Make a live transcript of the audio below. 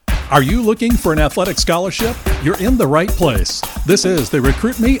Are you looking for an athletic scholarship? You're in the right place. This is the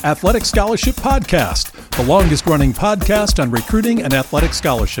Recruit Me Athletic Scholarship Podcast, the longest-running podcast on recruiting and athletic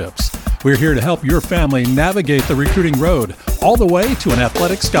scholarships. We're here to help your family navigate the recruiting road all the way to an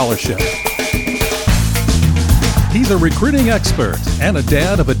athletic scholarship. He's a recruiting expert and a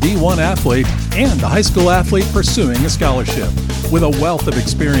dad of a D1 athlete and a high school athlete pursuing a scholarship. With a wealth of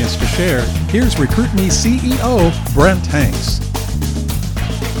experience to share, here's Recruit Me CEO, Brent Hanks.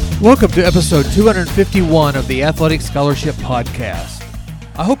 Welcome to episode 251 of the Athletic Scholarship Podcast.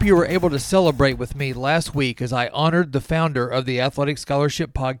 I hope you were able to celebrate with me last week as I honored the founder of the Athletic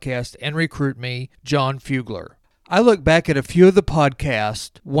Scholarship Podcast and Recruit Me, John Fugler. I look back at a few of the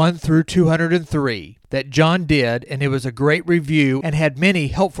podcasts, 1 through 203, that John did, and it was a great review and had many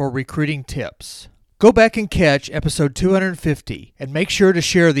helpful recruiting tips. Go back and catch episode 250 and make sure to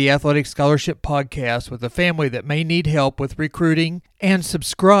share the Athletic Scholarship Podcast with a family that may need help with recruiting, and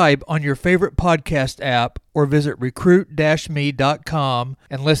subscribe on your favorite podcast app or visit recruit-me.com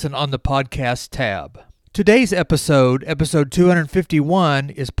and listen on the podcast tab. Today's episode 251,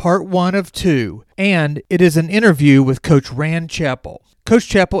 is part 1 of 2, and it is an interview with Coach Rand Chappell. Coach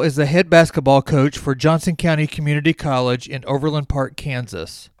Chappell is the head basketball coach for Johnson County Community College in Overland Park,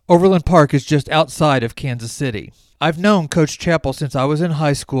 Kansas. Overland Park is just outside of Kansas City. I've known Coach Chappell since I was in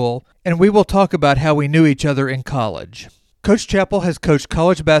high school, and we will talk about how we knew each other in college. Coach Chappell has coached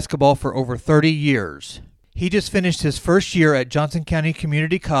college basketball for over 30 years. He just finished his first year at Johnson County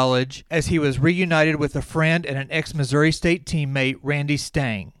Community College as he was reunited with a friend and an ex-Missouri State teammate, Randy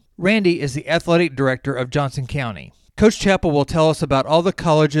Stang. Randy is the athletic director of Johnson County. Coach Chappell will tell us about all the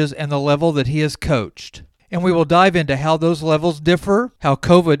colleges and the level that he has coached. And we will dive into how those levels differ, how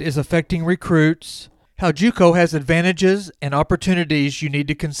COVID is affecting recruits, how JUCO has advantages and opportunities you need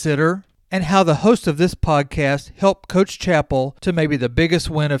to consider, and how the host of this podcast helped Coach Chappell to maybe the biggest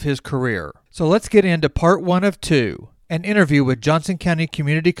win of his career. So let's get into part 1 of 2, an interview with Johnson County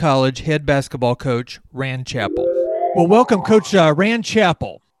Community College head basketball coach Rand Chappell. Well, welcome, Coach Rand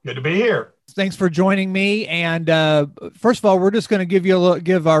Chappell. Good to be here. Thanks for joining me. And first of all, we're just going to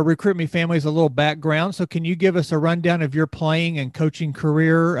give our Recruit Me families a little background. So can you give us a rundown of your playing and coaching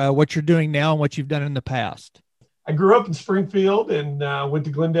career, what you're doing now and what you've done in the past? I grew up in Springfield and went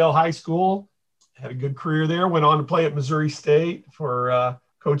to Glendale High School. Had a good career there. Went on to play at Missouri State for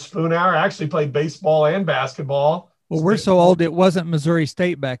Coach Spoonhour. I actually played baseball and basketball. Well, we're so old, it wasn't Missouri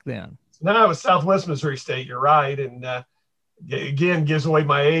State back then. No, it was Southwest Missouri State. You're right. And again, gives away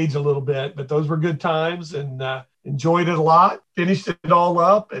my age a little bit, but those were good times and enjoyed it a lot. Finished it all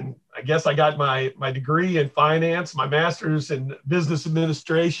up, and I guess I got my degree in finance, my master's in business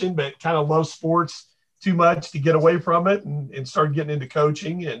administration, but kind of love sports too much to get away from it, and started getting into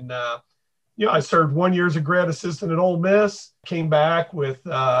coaching. And I served 1 year as a grad assistant at Ole Miss. Came back with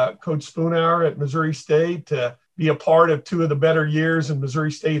Coach Spoonhour at Missouri State to be a part of 2 of the better years in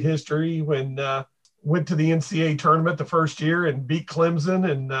Missouri State history when went to the NCAA tournament the first year and beat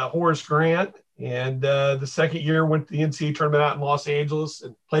Clemson and Horace Grant. And the second year went to the NCAA tournament out in Los Angeles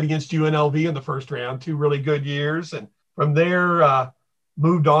and played against UNLV in the first round, 2 really good years. And from there,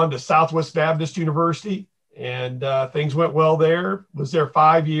 moved on to Southwest Baptist University, and things went well there. Was there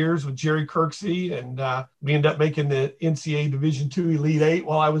 5 years with Jerry Kirksey, and we ended up making the NCAA Division II Elite 8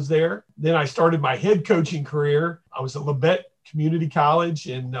 while I was there. Then I started my head coaching career. I was at Labette Community College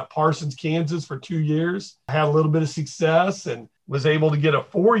in Parsons, Kansas for 2 years. I had a little bit of success and was able to get a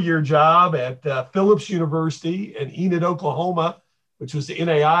 4-year job at Phillips University in Enid, Oklahoma, which was the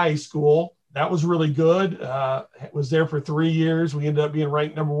NAIA school. That was really good. Was there for 3 years. We ended up being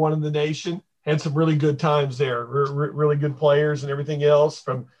ranked number 1 in the nation. Had some really good times there, really good players and everything else.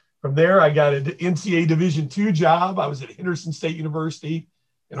 From there, I got an NCAA Division II job. I was at Henderson State University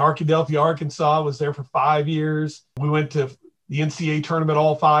in Arkadelphia, Arkansas. Was there for 5 years. We went to the NCAA tournament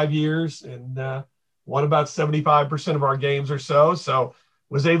all 5 years and won about 75% of our games or so. So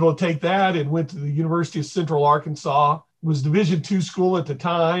was able to take that and went to the University of Central Arkansas. Was Division II school at the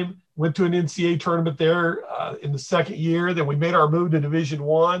time. Went to an NCAA tournament there in the second year. Then we made our move to Division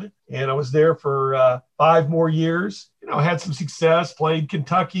I, and I was there for 5 more years. Had some success, played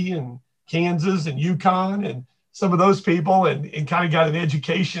Kentucky and Kansas and UConn and some of those people and kind of got an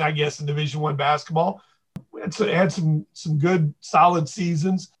education, I guess, in Division I basketball. Had some good, solid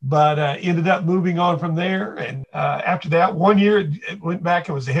seasons, but ended up moving on from there. And after that, 1 year, went back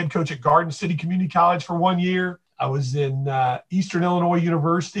and was the head coach at Garden City Community College for 1 year. I was in Eastern Illinois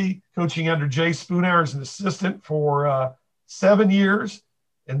University, coaching under Jay Spoonhour as an assistant for 7 years.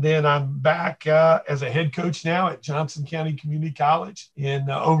 And then I'm back as a head coach now at Johnson County Community College in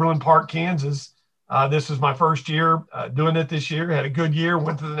Overland Park, Kansas, This was my first year doing it this year. Had a good year,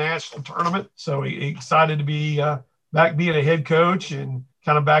 went to the national tournament. So excited to be back being a head coach and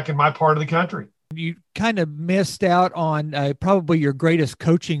kind of back in my part of the country. You kind of missed out on probably your greatest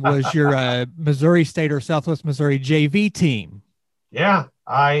coaching was your Missouri State or Southwest Missouri JV team. Yeah,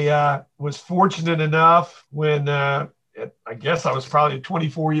 I was fortunate enough when I guess I was probably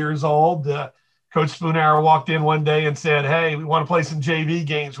 24 years old. Coach Spoonhour walked in one day and said, "Hey, we want to play some JV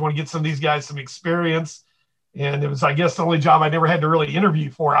games. We want to get some of these guys some experience." And it was, I guess, the only job I never had to really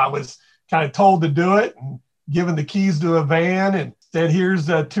interview for. I was kind of told to do it and given the keys to a van and said, "Here's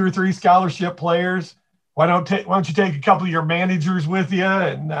 2 or 3 scholarship players. Why don't you take a couple of your managers with you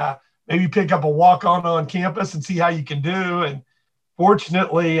and maybe pick up a walk-on on campus and see how you can do?" And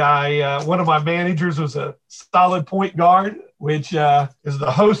fortunately, one of my managers was a solid point guard, which is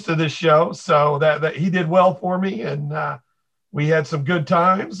the host of this show. So that he did well for me, and we had some good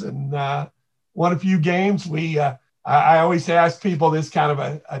times and won a few games. I always ask people this kind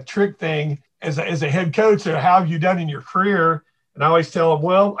of a trick thing as a head coach, or how have you done in your career? And I always tell them,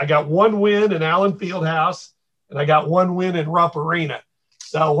 well, I got 1 win in Allen Fieldhouse, and I got 1 win in Rupp Arena.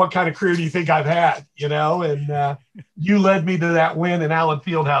 So what kind of career do you think I've had? And you led me to that win in Allen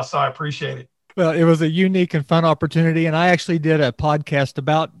Fieldhouse, so I appreciate it. Well, it was a unique and fun opportunity. And I actually did a podcast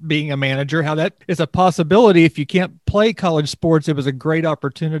about being a manager, how that is a possibility. If you can't play college sports, it was a great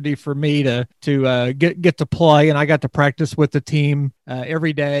opportunity for me to get to play. And I got to practice with the team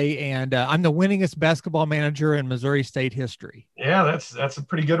every day. And I'm the winningest basketball manager in Missouri State history. Yeah, that's a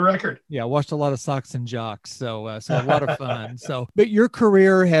pretty good record. Yeah, I watched a lot of Sox and Jocks, so a lot of fun. But your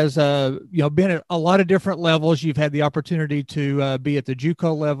career has been at a lot of different levels. You've had the opportunity to be at the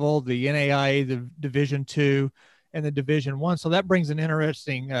JUCO level, the NAIA, the Division II, and the Division I. So that brings an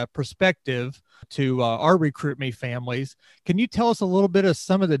interesting perspective to our Recruit Me families. Can you tell us a little bit of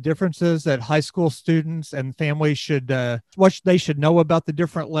some of the differences that high school students and families what they should know about the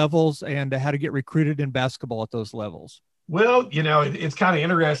different levels and how to get recruited in basketball at those levels? Well, it's kind of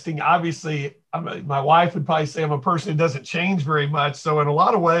interesting. Obviously, my wife would probably say I'm a person who doesn't change very much. So in a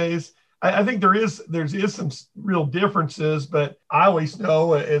lot of ways, I think there is some real differences, but I always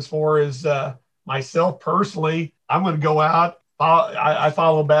know as far as myself personally, I'm going to go out. I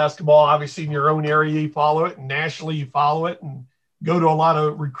follow basketball. Obviously, in your own area, you follow it, and nationally, you follow it, and go to a lot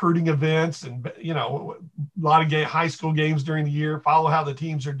of recruiting events and a lot of high school games during the year. Follow how the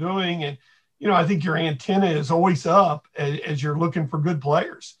teams are doing, and I think your antenna is always up as you're looking for good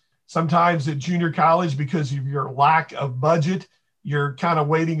players. Sometimes at junior college, because of your lack of budget, you're kind of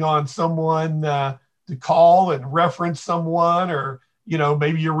waiting on someone to call and reference someone, or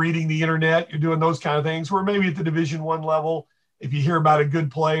maybe you're reading the internet, you're doing those kind of things. Where maybe at the Division I level, if you hear about a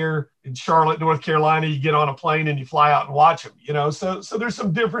good player in Charlotte, North Carolina, you get on a plane and you fly out and watch them, So there's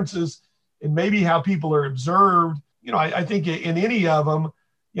some differences in maybe how people are observed. I think in any of them,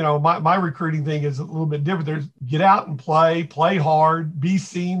 my recruiting thing is a little bit different. There's get out and play hard, be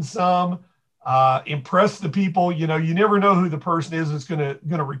seen some, impress the people. You never know who the person is that's going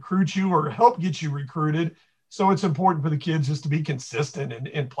to recruit you or help get you recruited. So it's important for the kids just to be consistent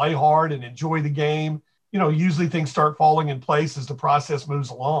and play hard and enjoy the game. Usually things start falling in place as the process moves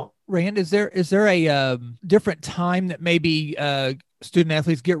along. Rand, is there a different time that maybe student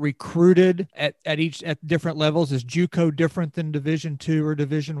athletes get recruited at different levels? Is JUCO different than Division II or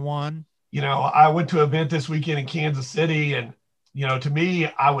Division I? I went to an event this weekend in Kansas City, and to me,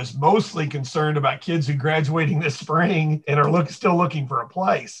 I was mostly concerned about kids who graduating this spring and are still looking for a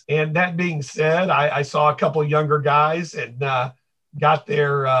place. And that being said, I saw a couple of younger guys and got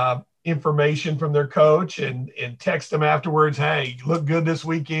their information from their coach and text them afterwards. "Hey, you look good this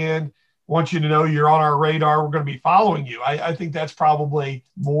weekend. Want you to know you're on our radar. We're going to be following you." I think that's probably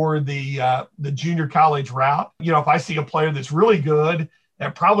more the junior college route. If I see a player that's really good,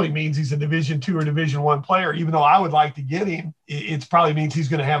 that probably means he's a Division II or Division I player. Even though I would like to get him, it probably means he's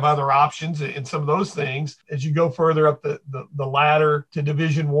going to have other options and some of those things. As you go further up the ladder to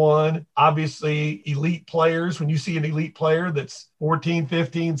Division I, obviously elite players, when you see an elite player that's 14,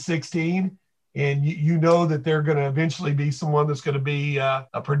 15, 16, and you know that they're going to eventually be someone that's going to be a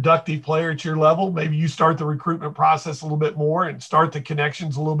productive player at your level, maybe you start the recruitment process a little bit more and start the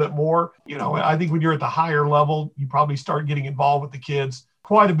connections a little bit more. I think when you're at the higher level, you probably start getting involved with the kids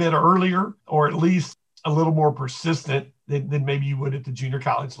quite a bit earlier, or at least a little more persistent than maybe you would at the junior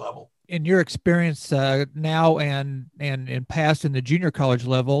college level. In your experience now and in past in the junior college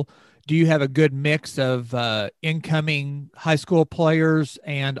level, do you have a good mix of incoming high school players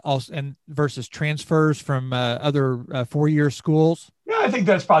and versus transfers from other four-year schools? Yeah, I think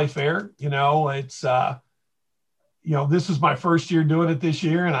that's probably fair. It's this is my first year doing it this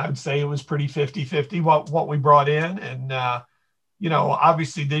year, and I would say it was pretty 50-50 what we brought in. And,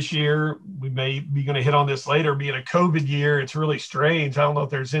 obviously this year, we may be going to hit on this later, being a COVID year, it's really strange. I don't know if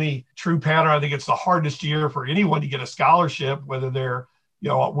there's any true pattern. I think it's the hardest year for anyone to get a scholarship, whether they're,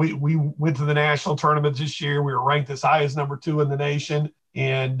 we went to the national tournament this year. We were ranked as high as number 2 in the nation.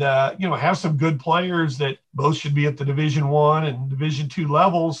 And, have some good players that both should be at the Division I and Division II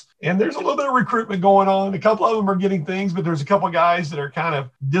levels. And there's a little bit of recruitment going on. A couple of them are getting things, but there's a couple of guys that are kind of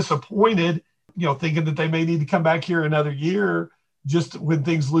disappointed, thinking that they may need to come back here another year just when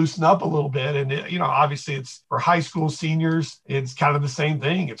things loosen up a little bit. And, obviously it's for high school seniors, it's kind of the same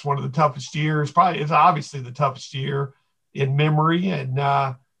thing. It's one of the toughest years. It's obviously the toughest year in memory. And,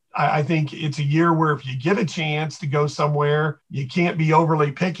 I think it's a year where if you get a chance to go somewhere, you can't be overly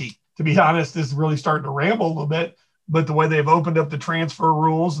picky. To be honest, this is really starting to ramble a little bit, but the way they've opened up the transfer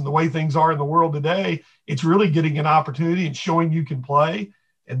rules and the way things are in the world today, it's really getting an opportunity and showing you can play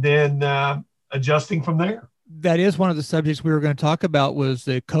and then adjusting from there. That is one of the subjects we were going to talk about, was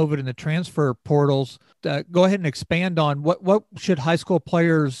the COVID and the transfer portals. Go ahead and expand on what should high school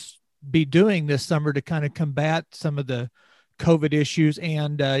players be doing this summer to kind of combat some of the COVID issues.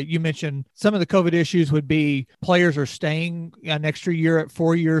 And you mentioned some of the COVID issues would be players are staying an extra year at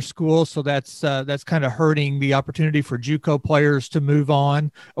 4-year school. So that's kind of hurting the opportunity for JUCO players to move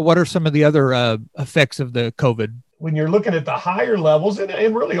on. What are some of the other effects of the COVID? When you're looking at the higher levels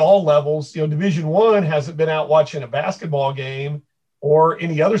and really all levels, Division I hasn't been out watching a basketball game or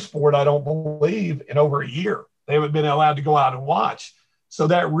any other sport, I don't believe, in over a year. They haven't been allowed to go out and watch. So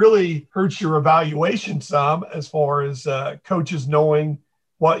that really hurts your evaluation some, as far as coaches knowing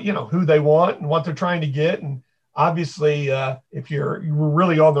what, who they want and what they're trying to get. And obviously, if you're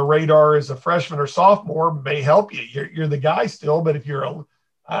really on the radar as a freshman or sophomore, it may help you. You're the guy still, but if you're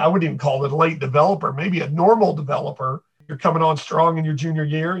I wouldn't even call it a late developer, maybe a normal developer, you're coming on strong in your junior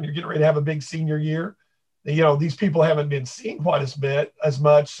year and you're getting ready to have a big senior year. These people haven't been seen quite as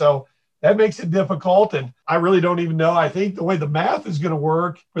much. So that makes it difficult. And I really don't even know. I think the way the math is going to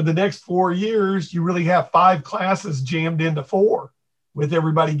work for the next 4 years, you really have 5 classes jammed into 4 with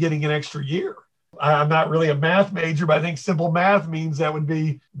everybody getting an extra year. I'm not really a math major, but I think simple math means that would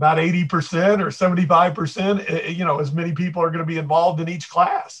be about 80% or 75%, as many people are going to be involved in each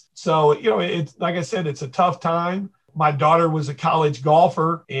class. So, it's like I said, it's a tough time. My daughter was a college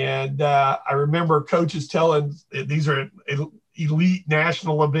golfer, and I remember coaches telling, these are elite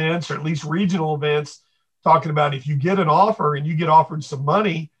national events or at least regional events, talking about if you get an offer and you get offered some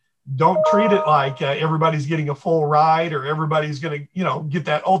money, don't treat it like everybody's getting a full ride or everybody's going to, get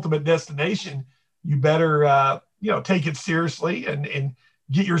that ultimate destination. You better, take it seriously and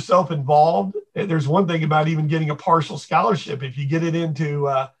get yourself involved. There's one thing about even getting a partial scholarship. If you get it into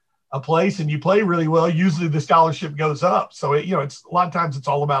a place and you play really well, usually the scholarship goes up. So, it's a lot of times it's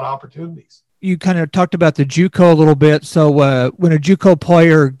all about opportunities. You kind of talked about the JUCO a little bit. So when a JUCO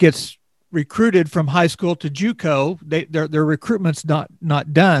player gets recruited from high school to JUCO, their recruitment's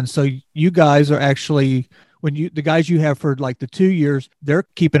not done. So you guys are actually, the guys you have for like the 2 years, they're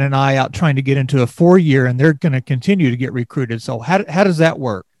keeping an eye out trying to get into a 4-year, and they're going to continue to get recruited. So how does that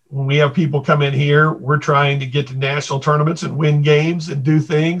work? When we have people come in here, we're trying to get to national tournaments and win games and do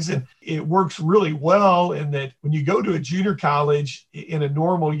things. And it works really well in that when you go to a junior college in a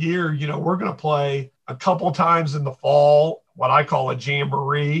normal year, we're going to play a couple times in the fall, what I call a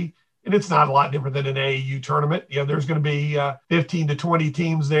jamboree. And it's not a lot different than an AAU tournament. There's going to be 15 to 20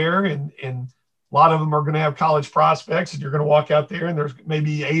 teams there, and a lot of them are going to have college prospects, and you're going to walk out there and there's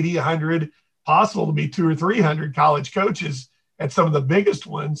maybe 80, 100, possible to be 200 or 300 college coaches at some of the biggest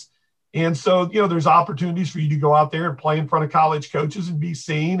ones. And so, there's opportunities for you to go out there and play in front of college coaches and be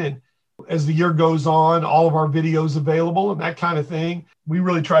seen. And as the year goes on, all of our videos available and that kind of thing. We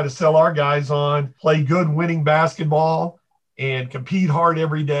really try to sell our guys on play good winning basketball and compete hard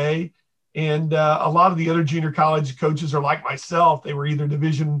every day. And a lot of the other junior college coaches are like myself. They were either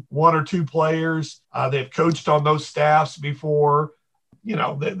Division I or II players. They've coached on those staffs before.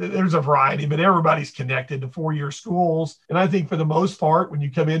 There's a variety, but everybody's connected to 4-year schools. And I think for the most part, when you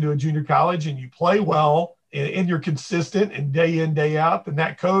come into a junior college and you play well and you're consistent and day in, day out, then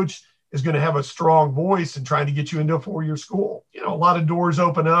that coach is going to have a strong voice in trying to get you into a 4-year school. A lot of doors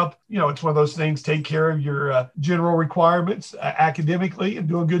open up. It's one of those things, take care of your general requirements academically and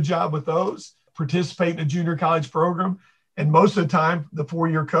do a good job with those. Participate in a junior college program. And most of the time, the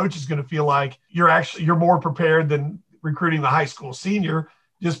 4-year coach is going to feel like you're more prepared than recruiting the high school senior,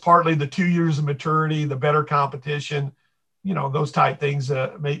 just partly the 2 years of maturity, the better competition, those type things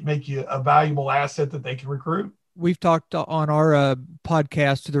make you a valuable asset that they can recruit. We've talked on our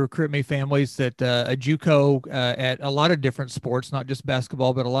podcast to the Recruit Me families that a JUCO at a lot of different sports, not just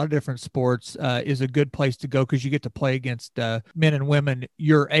basketball, but a lot of different sports is a good place to go because you get to play against men and women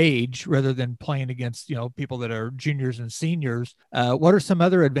your age rather than playing against, people that are juniors and seniors. What are some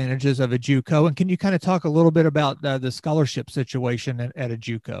other advantages of a JUCO? And can you kind of talk a little bit about the scholarship situation at a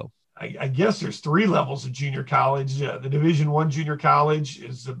JUCO? I guess there's 3 levels of junior college. The Division I junior college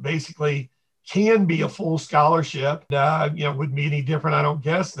is basically can be a full scholarship. Wouldn't be any different, I don't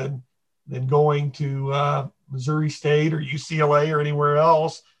guess, than going to Missouri State or UCLA or anywhere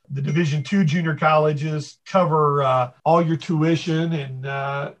else. The Division II junior colleges cover all your tuition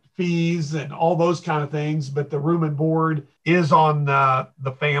and fees and all those kind of things, but the room and board is on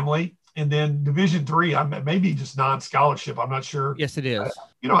the family. And then Division III, maybe just non-scholarship. I'm not sure. Yes, it is.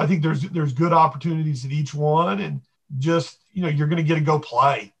 I think there's good opportunities at each one, and just you're going to get to go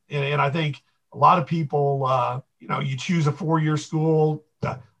play. And I think a lot of people, you choose a 4-year school.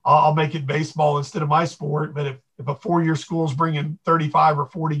 I'll make it baseball instead of my sport, but if a 4-year school is bringing 35 or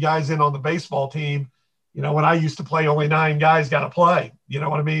 40 guys in on the baseball team, when I used to play, only 9 guys got to play. You know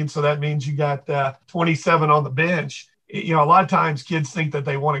what I mean? So that means you got 27 on the bench. A lot of times kids think that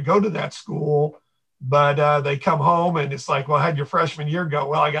they want to go to that school, but they come home and it's like, well, how'd your freshman year go?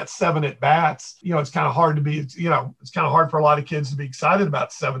 Well, I got 7 at bats. It's kind of hard to be, it's kind of hard for a lot of kids to be excited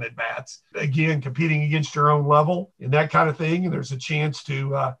about 7 at bats. Again, competing against your own level and that kind of thing. And there's a chance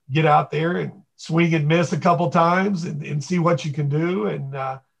to get out there and swing and miss a couple times and see what you can do and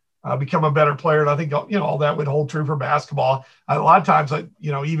become a better player. And I think, all that would hold true for basketball. A lot of times,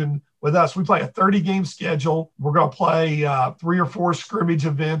 even with us, we play a 30-game schedule. We're going to play 3 or 4 scrimmage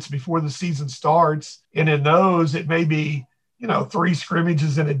events before the season starts. And in those, it may be, 3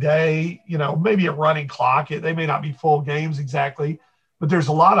 scrimmages in a day, maybe a running clock. They may not be full games exactly, but there's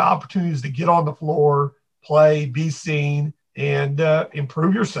a lot of opportunities to get on the floor, play, be seen, and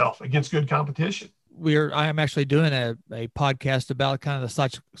improve yourself against good competition. I am actually doing a podcast about kind of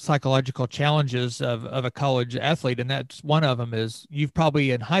the psychological challenges of a college athlete. And that's one of them is you've probably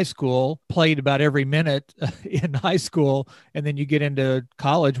in high school played about every minute in high school. And then you get into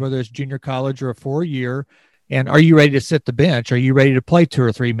college, whether it's junior college or a 4-year. And are you ready to sit the bench? Are you ready to play 2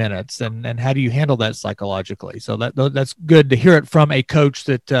 or 3 minutes? And how do you handle that psychologically? So that's good to hear it from a coach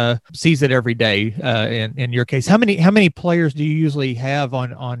that sees it every day. In your case, how many players do you usually have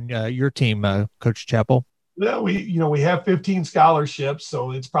on your team, Coach Chappell? Well, we have 15 scholarships,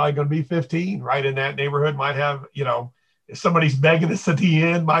 so it's probably going to be 15 right in that neighborhood. Might have, if somebody's begging us at the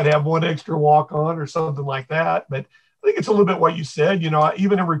end, might have 1 extra walk on or something like that. But I think it's a little bit what you said,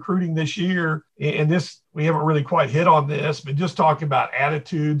 even in recruiting this year, and this, we haven't really quite hit on this, but just talking about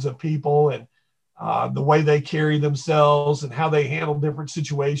attitudes of people and the way they carry themselves and how they handle different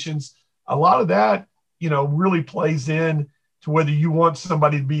situations. A lot of that, really plays in to whether you want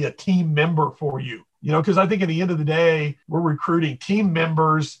somebody to be a team member for you, because I think at the end of the day, we're recruiting team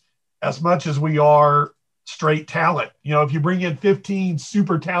members as much as we are straight talent. If you bring in 15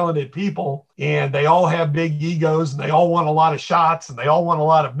 super talented people and they all have big egos and they all want a lot of shots and they all want a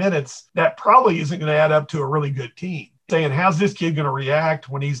lot of minutes, that probably isn't going to add up to a really good team. Saying, how's this kid going to react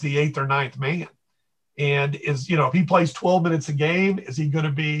when he's the 8th or 9th man? And if he plays 12 minutes a game, is he going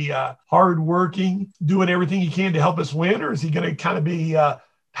to be hardworking, doing everything he can to help us win? Or is he going to kind of be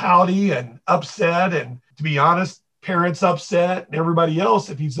pouty and upset? And to be honest, parents upset and everybody else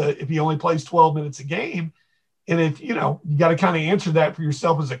if he only plays 12 minutes a game. And if, you got to kind of answer that for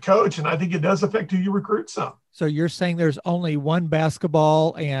yourself as a coach. And I think it does affect who you recruit some. So you're saying there's only one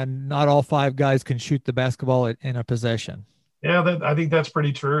basketball and not all 5 guys can shoot the basketball in a possession. Yeah, I think that's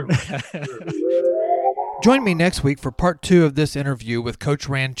pretty true. Join me next week for part 2 of this interview with Coach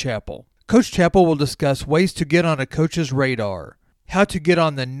Rand Chappell. Coach Chappell will discuss ways to get on a coach's radar, how to get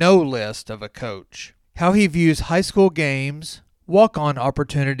on the no list of a coach, how he views high school games, walk-on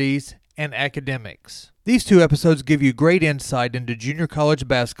opportunities, and academics. These 2 episodes give you great insight into junior college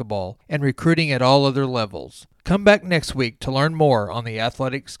basketball and recruiting at all other levels. Come back next week to learn more on the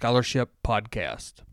Athletic Scholarship Podcast.